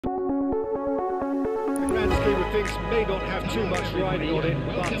scheme of things may not have too much riding on it,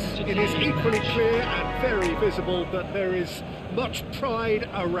 but it is equally clear and very visible that there is much pride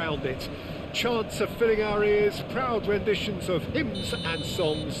around it. Chants are filling our ears, proud renditions of hymns and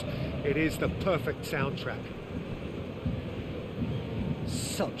songs. It is the perfect soundtrack.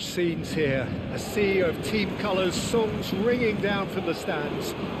 Such scenes here, a sea of team colours, songs ringing down from the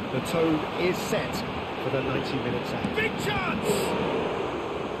stands. The tone is set for the 90 minutes out. Big chance!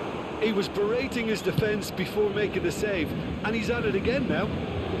 He was berating his defence before making the save, and he's at it again now.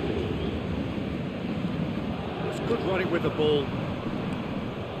 It's good running with the ball.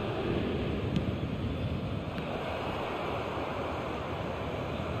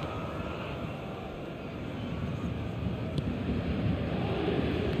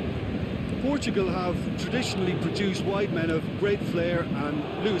 Portugal have traditionally produced wide men of great flair,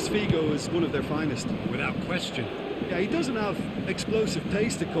 and Luis Figo is one of their finest. Without question. Yeah, he doesn't have explosive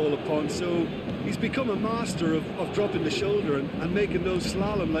pace to call upon, so he's become a master of dropping the shoulder and making those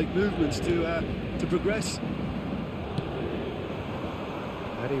slalom-like movements to progress.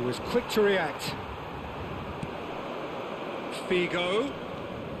 And he was quick to react. Figo.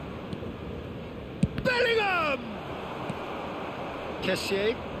 Bellingham!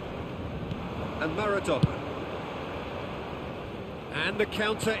 Kessié. And Maradona. And the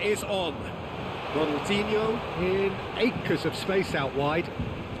counter is on. Ronaldinho in acres of space out wide.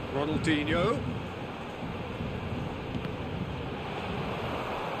 Ronaldinho.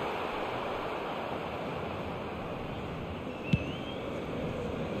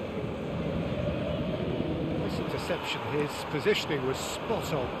 This interception, his positioning was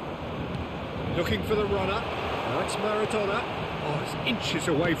spot on. Looking for the runner. Now it's Maradona. Oh, it's inches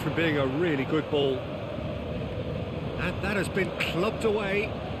away from being a really good ball. And that has been clubbed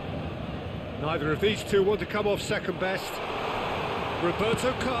away. Neither of these two want to come off second best.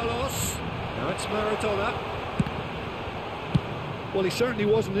 Roberto Carlos. Now it's Maradona. Well, he certainly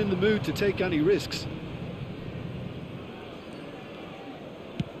wasn't in the mood to take any risks.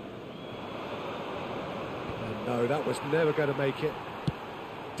 And no, that was never going to make it.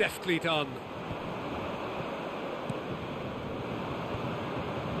 Deftly done.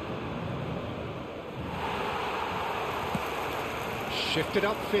 Shifted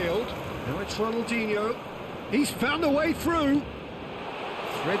upfield. Now it's Ronaldinho. He's found a way through.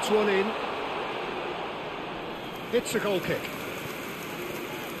 Threads one in. It's a goal kick.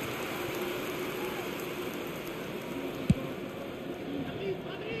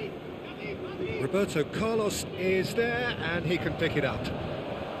 Roberto Carlos is there and he can pick it up.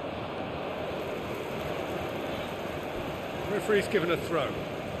 Referee's given a throw.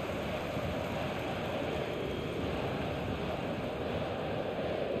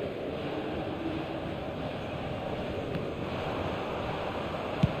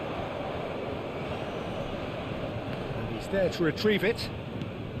 There to retrieve it.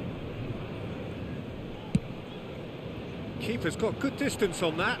 Keeper's got good distance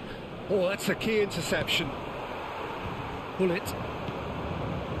on that. Oh, that's a key interception. Bullet.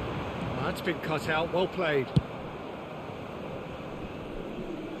 That's been cut out, well played.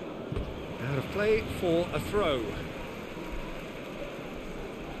 Out of play for a throw.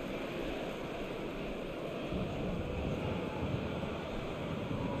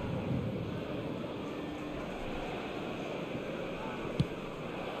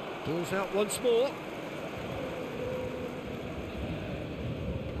 Ball's out once more.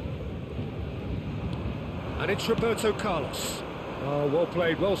 And it's Roberto Carlos. Oh, well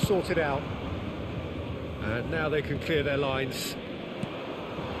played, well sorted out. And now they can clear their lines.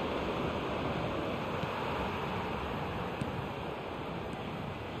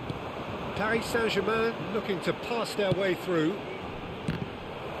 Paris Saint-Germain looking to pass their way through.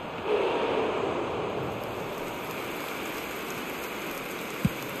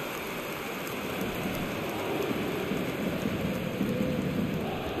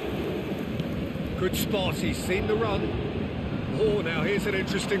 Good spot, he's seen the run. Oh, now here's an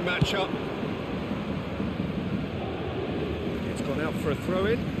interesting matchup. It's gone out for a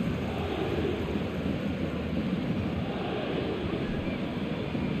throw-in.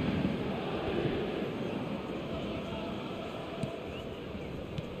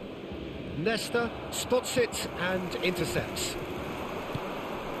 Nesta spots it and intercepts.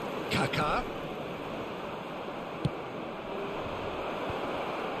 Kaká.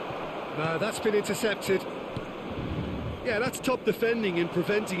 No, that's been intercepted. Yeah, that's top defending and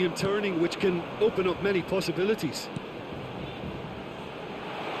preventing him turning, which can open up many possibilities.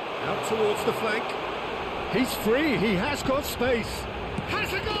 Out towards the flank. He's free, he has got space.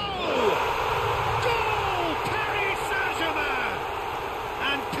 Has a goal! Goal! Paris Saint-Germain!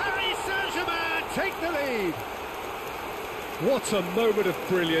 And Paris Saint-Germain take the lead. What a moment of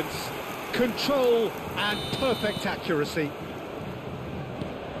brilliance, control and perfect accuracy.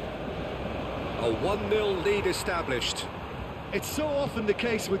 A 1-0 lead established. It's so often the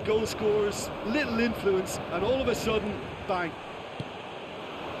case with goal scorers, little influence, and all of a sudden, bang.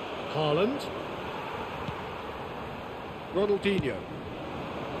 Haaland. Ronaldinho.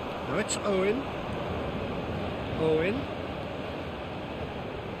 Now it's Owen. Owen.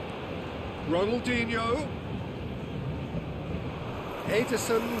 Ronaldinho.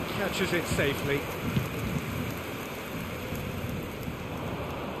 Ederson catches it safely.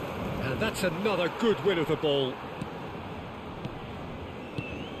 And that's another good win of the ball.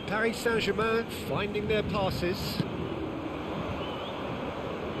 Paris Saint-Germain finding their passes.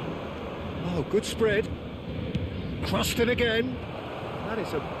 Oh, good spread. Crossed it again. That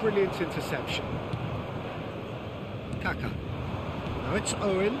is a brilliant interception. Kaka. Now it's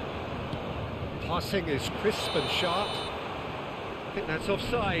Owen. Passing is crisp and sharp. I think that's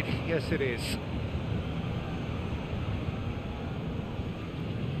offside. Yes, it is.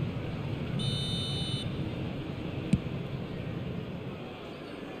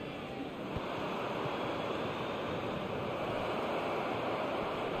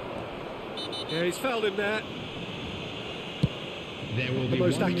 Yeah, he's fouled him there. There will be the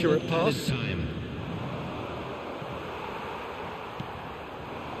most accurate pass.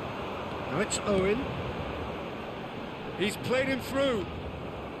 Now it's Owen. He's played him through.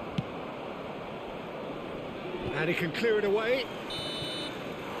 And he can clear it away.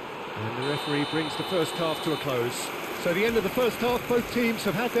 And the referee brings the first half to a close. So the end of the first half, both teams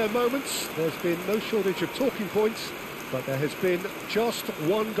have had their moments. There's been no shortage of talking points, but there has been just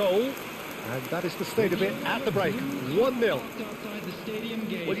one goal. And that is the state of it at the break,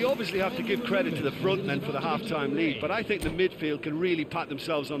 1-0. Well, you obviously have to give credit to the front men for the half-time lead, but I think the midfield can really pat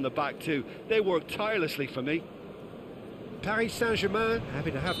themselves on the back too. They work tirelessly for me. Paris Saint-Germain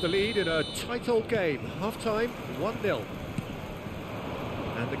happy to have the lead in a tight old game. Half-time, 1-0.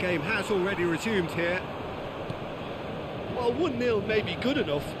 And the game has already resumed here. Well, 1-0 may be good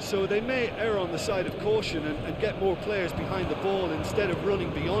enough, so they may err on the side of caution and get more players behind the ball instead of running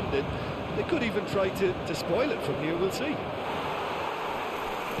beyond it. They could even try to spoil it from here, we'll see.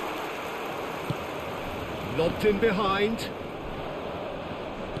 Lobbed in behind.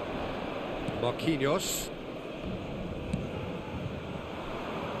 Marquinhos.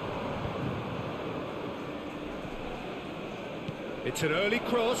 It's an early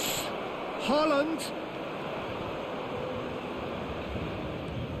cross. Haaland.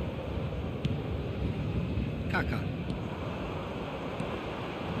 Kaka.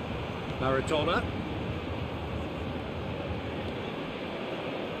 Maradona.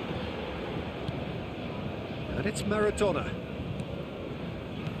 And it's Maradona.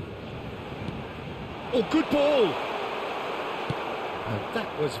 Oh, good ball! And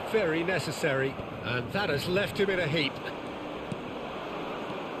that was very necessary. And that has left him in a heap.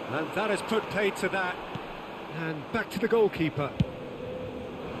 And that has put paid to that. And back to the goalkeeper.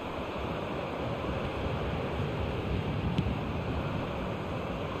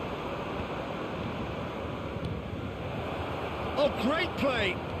 Oh, great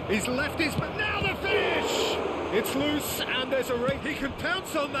play! He's left his... but now the finish! It's loose, and there's a ring. He can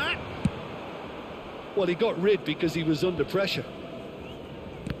pounce on that! Well, he got rid because he was under pressure.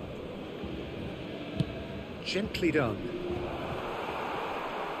 Gently done.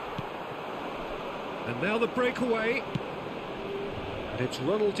 And now the breakaway. And it's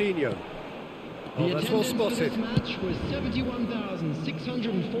Ronaldinho. Oh, The that's well attendance for spotted. this match was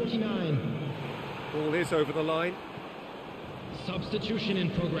 71,649. Ball is over the line. Substitution in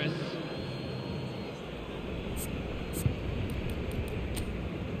progress.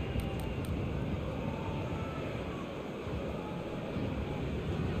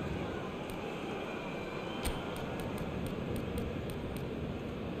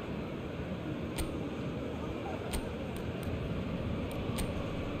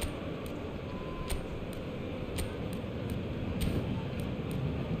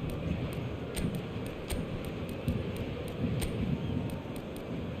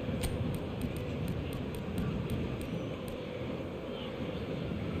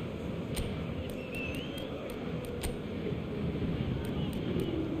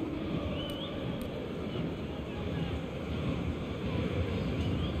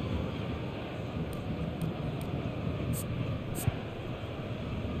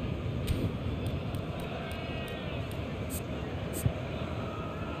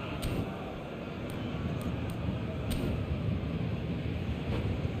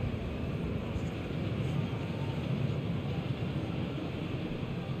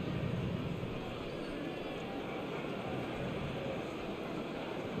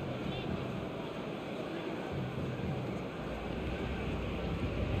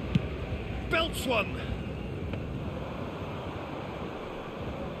 wants one.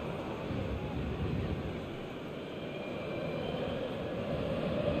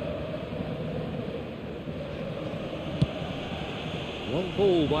 Long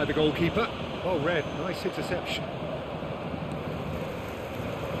ball by the goalkeeper. Oh, Red, nice interception.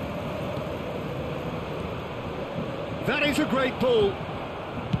 That is a great ball.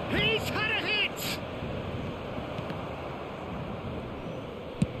 He's had a hit!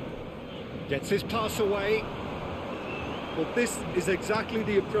 Gets his pass away. Well, this is exactly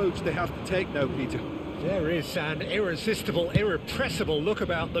the approach they have to take now, Peter. There is an irresistible, irrepressible look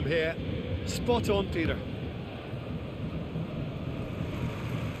about them here. Spot on, Peter.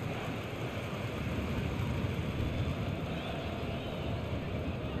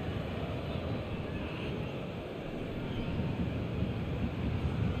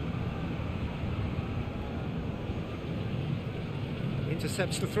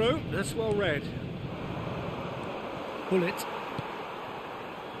 Intercepts the throw, that's well read. Hullet.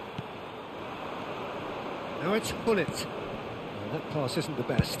 Now it's Hullet. Well, that pass isn't the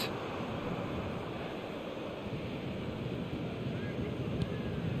best.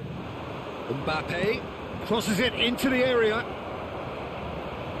 Mbappe crosses it into the area.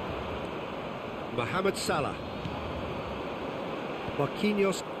 Mohamed Salah.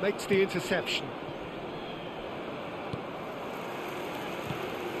 Marquinhos makes the interception.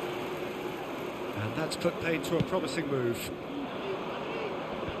 And that's put paid to a promising move.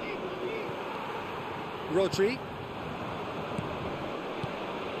 Rodri.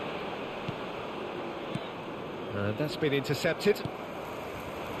 And that's been intercepted.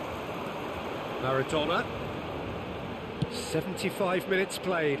 Maradona. 75 minutes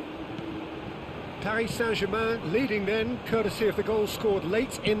played. Paris Saint-Germain leading then, courtesy of the goal scored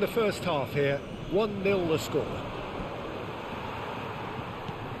late in the first half here. 1-0 the score.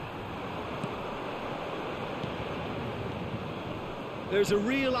 There's a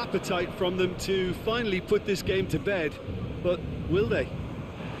real appetite from them to finally put this game to bed, but will they?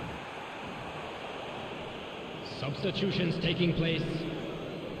 Substitutions taking place.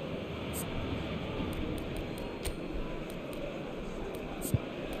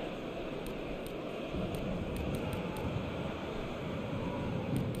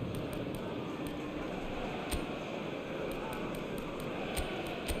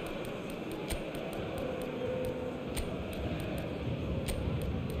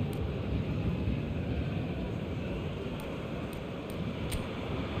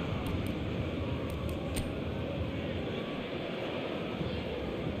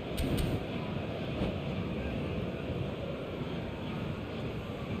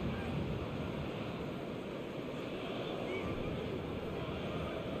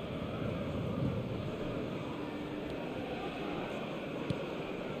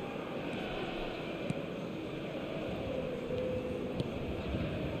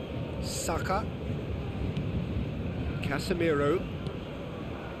 Saka. Casemiro.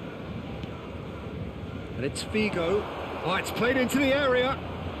 And it's Figo. Oh, it's played into the area.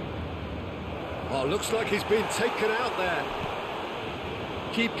 Oh, looks like he's been taken out there.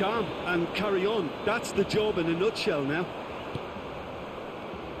 Keep calm and carry on. That's the job in a nutshell now.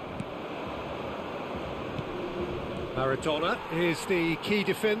 Maradona is the key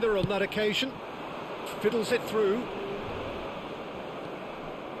defender on that occasion. Fiddles it through.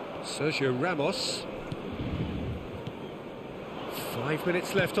 Sergio Ramos. 5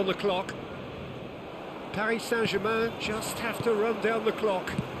 minutes left on the clock. Paris Saint-Germain just have to run down the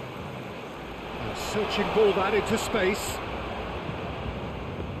clock. A searching ball that into space.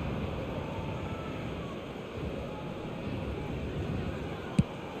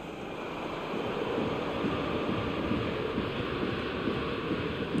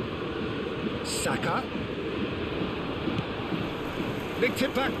 Saka. Linked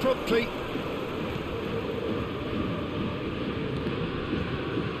it back promptly.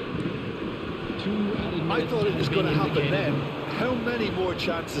 I thought it was going to happen then. How many more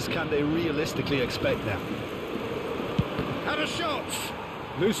chances can they realistically expect now? And a shot!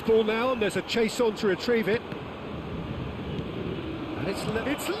 Loose ball now, and there's a chase on to retrieve it. And it's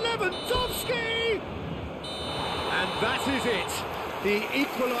Lewandowski! And that is it. The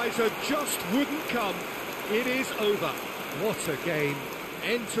equaliser just wouldn't come. It is over. What a game.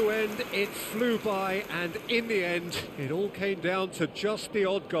 End to end, it flew by, and in the end, it all came down to just the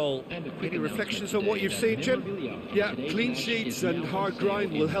odd goal. Any reflections on what you've seen, Jim? Yeah, clean sheets and hard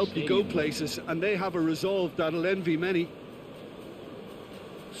grind will help you go places, and they have a resolve that'll envy many.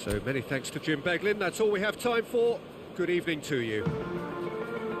 So many thanks to Jim Beglin. That's all we have time for. Good evening to you.